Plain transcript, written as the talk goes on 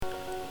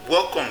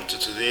Welcome to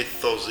today,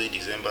 Thursday,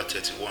 December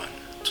 31,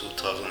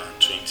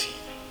 2020.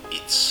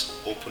 It's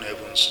Open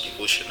Heavens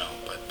Devotional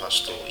by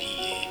Pastor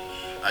E.A.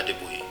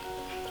 Adeboye.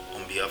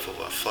 On behalf of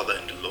our Father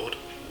in the Lord,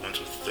 we want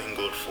to thank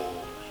God for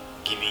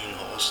giving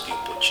us the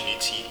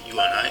opportunity, you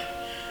and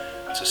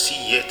I, to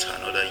see yet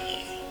another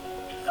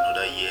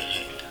year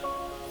end.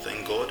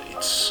 Thank God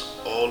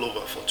it's all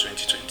over for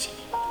 2020.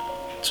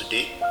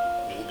 Today,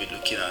 we will be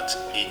looking at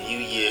a new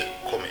year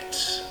comet.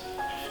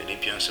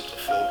 Philippians chapter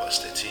 4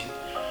 verse 13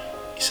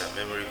 is our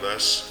memory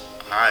verse.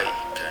 I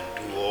can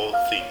do all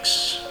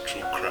things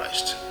through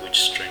Christ which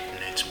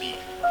strengtheneth me.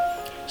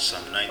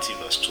 Psalm 90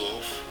 verse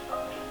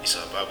 12 is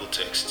our Bible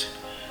text.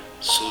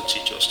 So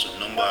teach us to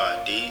number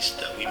our days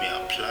that we may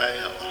apply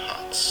our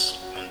hearts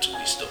unto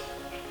wisdom.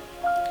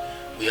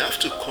 We have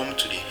to come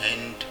to the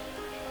end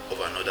of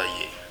another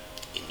year.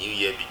 A new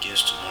year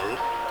begins tomorrow.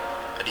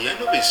 At the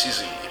end of a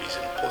season, it is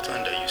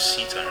important that you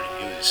sit and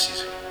review the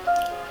season.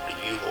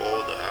 Review all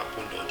that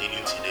happened or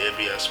didn't in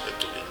every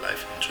aspect of your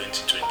life in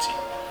 2020.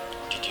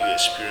 Did you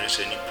experience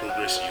any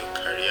progress in your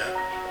career?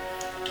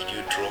 Did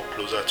you draw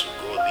closer to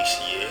God this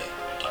year?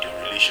 Did your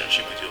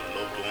relationship with your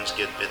loved ones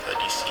get better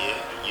this year?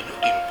 You know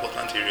the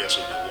important areas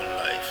of your own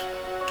life.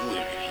 Do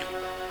a review.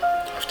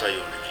 After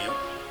your review,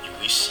 you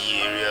will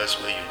see areas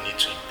where you need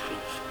to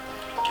improve.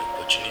 The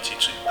opportunity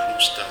to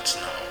improve starts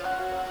now.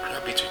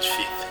 Grab it with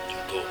faith in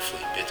God for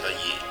a better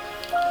year.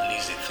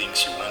 List the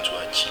things you want to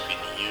achieve in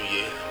the new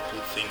year and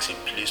put things in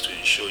place to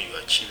ensure you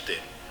achieve them.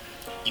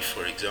 If,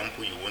 for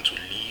example, you want to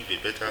live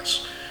a better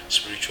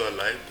spiritual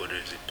life, but there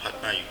is a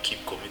partner you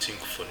keep committing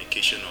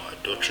fornication or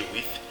adultery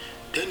with,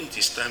 then it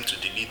is time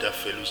to delete that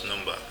fellow's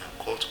number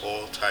and cut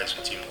all ties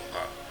with him or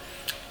her.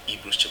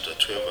 Hebrews chapter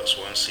 12 verse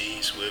 1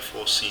 says,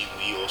 Wherefore seeing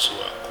we also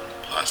are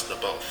compassed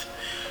about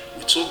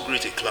with so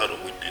great a cloud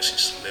of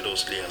witnesses, let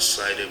us lay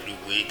aside every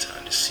weight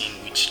and the sin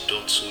which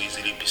doth so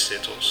easily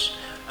beset us,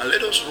 and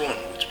let us run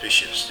with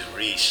patience the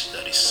race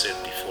that is set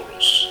before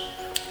us.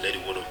 Let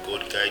the word of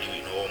God guide you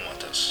in all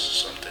matters.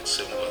 Psalm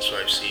 37 verse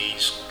 5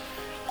 says,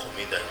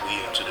 Commit thy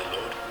way unto the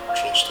Lord,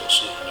 trust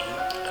also in him,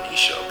 and he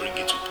shall bring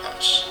it to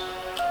pass.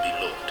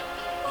 Beloved,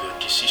 your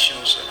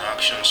decisions and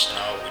actions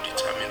now will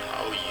determine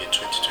how year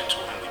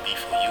 2021 will be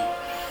for you.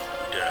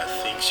 If there are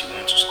things you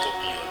want to stop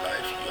in your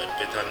life, you had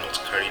better not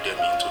carry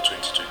them into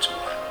 2021.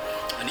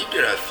 And if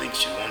there are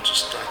things you want to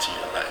start in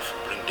your life,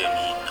 bring them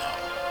in now.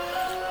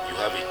 You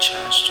have a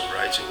chance to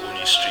write your own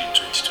history in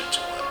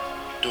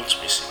 2021. Don't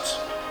miss it.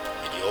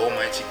 May the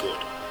Almighty God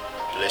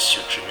bless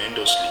you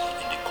tremendously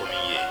in the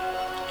coming year.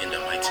 In the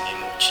mighty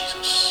name of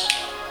Jesus.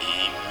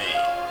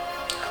 Amen.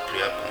 Our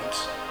prayer point: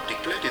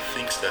 declare the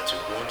things that you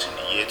want in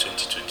the year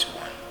 2021.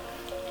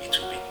 It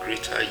will be a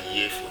greater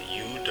year for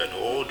you than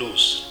all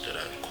those that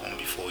have come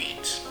before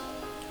it.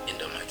 In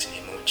the mighty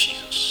name of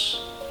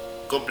Jesus.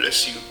 God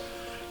bless you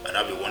and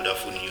have a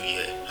wonderful new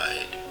year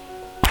ahead.